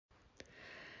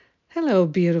Hello,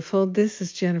 beautiful. This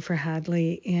is Jennifer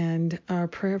Hadley, and our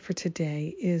prayer for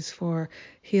today is for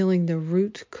healing the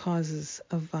root causes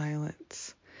of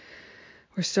violence.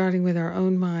 We're starting with our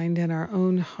own mind and our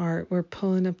own heart. We're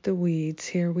pulling up the weeds.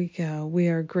 Here we go. We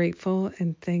are grateful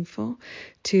and thankful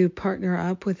to partner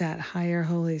up with that higher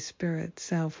Holy Spirit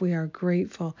self. We are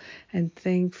grateful and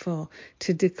thankful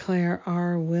to declare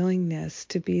our willingness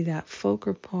to be that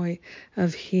focal point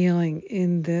of healing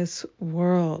in this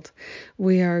world.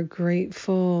 We are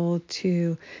grateful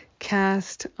to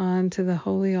cast onto the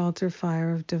holy altar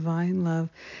fire of divine love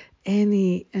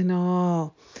any and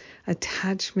all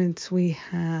attachments we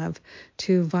have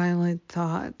to violent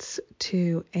thoughts,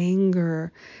 to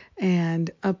anger and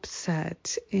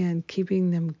upset, and keeping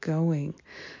them going,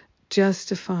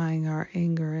 justifying our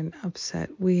anger and upset.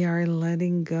 We are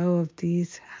letting go of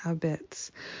these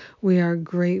habits. We are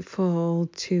grateful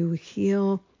to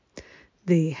heal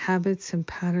the habits and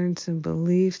patterns and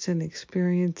beliefs and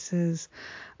experiences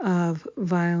of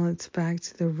violence back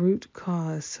to the root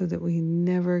cause so that we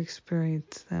never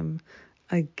experience them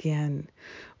again.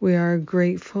 We are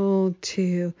grateful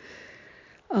to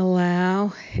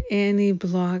allow any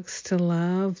blocks to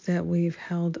love that we've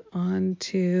held on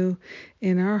to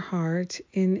in our heart,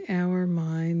 in our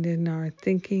mind, in our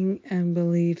thinking and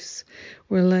beliefs.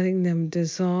 We're letting them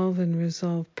dissolve and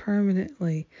resolve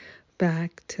permanently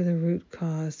back to the root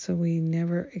cause so we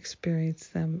never experience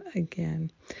them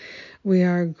again. We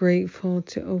are grateful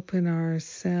to open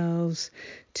ourselves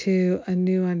to a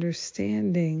new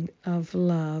understanding of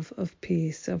love, of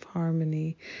peace, of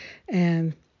harmony,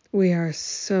 and we are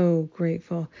so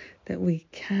grateful that we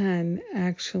can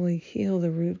actually heal the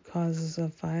root causes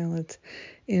of violence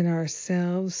in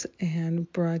ourselves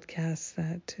and broadcast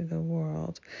that to the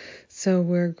world. So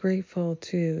we're grateful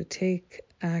to take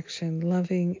action,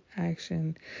 loving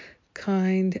action,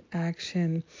 kind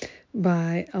action,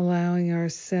 by allowing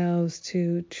ourselves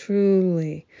to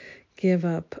truly give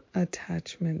up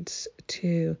attachments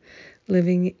to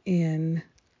living in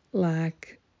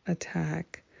lack,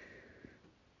 attack,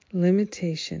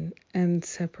 limitation, and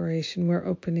separation. We're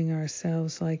opening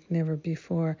ourselves like never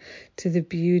before to the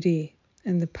beauty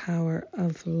and the power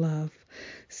of love.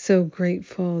 So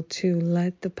grateful to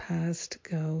let the past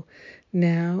go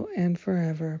now and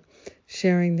forever,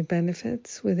 sharing the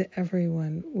benefits with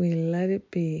everyone. We let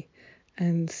it be,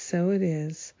 and so it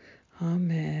is.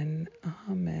 Amen,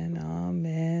 amen,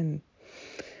 amen.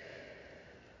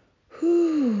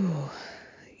 Whew.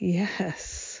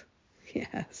 Yes,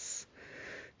 yes.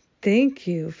 Thank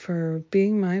you for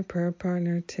being my prayer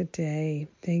partner today.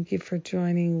 Thank you for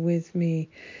joining with me.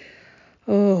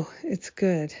 Oh, it's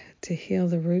good to heal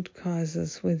the root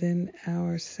causes within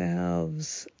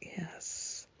ourselves.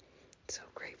 Yes, so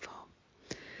grateful.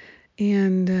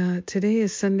 And today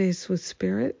is Sundays with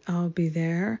Spirit. I'll be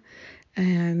there.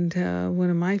 And one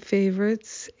of my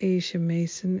favorites, Aisha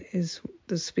Mason, is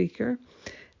the speaker.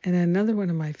 And another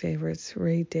one of my favorites,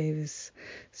 Ray Davis.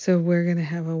 So we're going to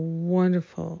have a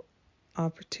wonderful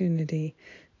opportunity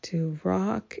to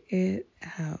rock it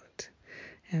out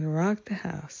and rock the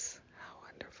house. How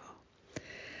wonderful.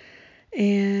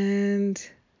 And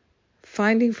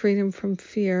Finding Freedom from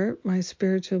Fear, my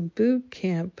spiritual boot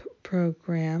camp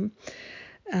program.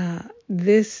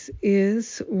 This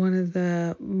is one of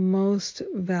the most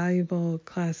valuable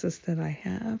classes that I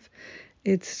have.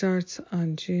 It starts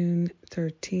on June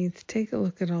 13th. Take a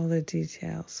look at all the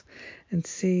details and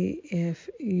see if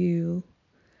you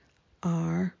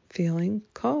are feeling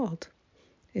called.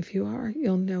 If you are,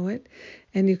 you'll know it.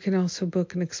 And you can also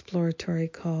book an exploratory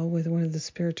call with one of the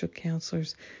spiritual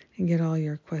counselors and get all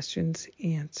your questions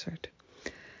answered.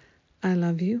 I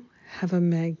love you. Have a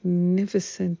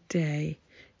magnificent day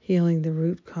healing the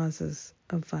root causes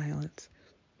of violence.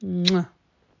 Mwah.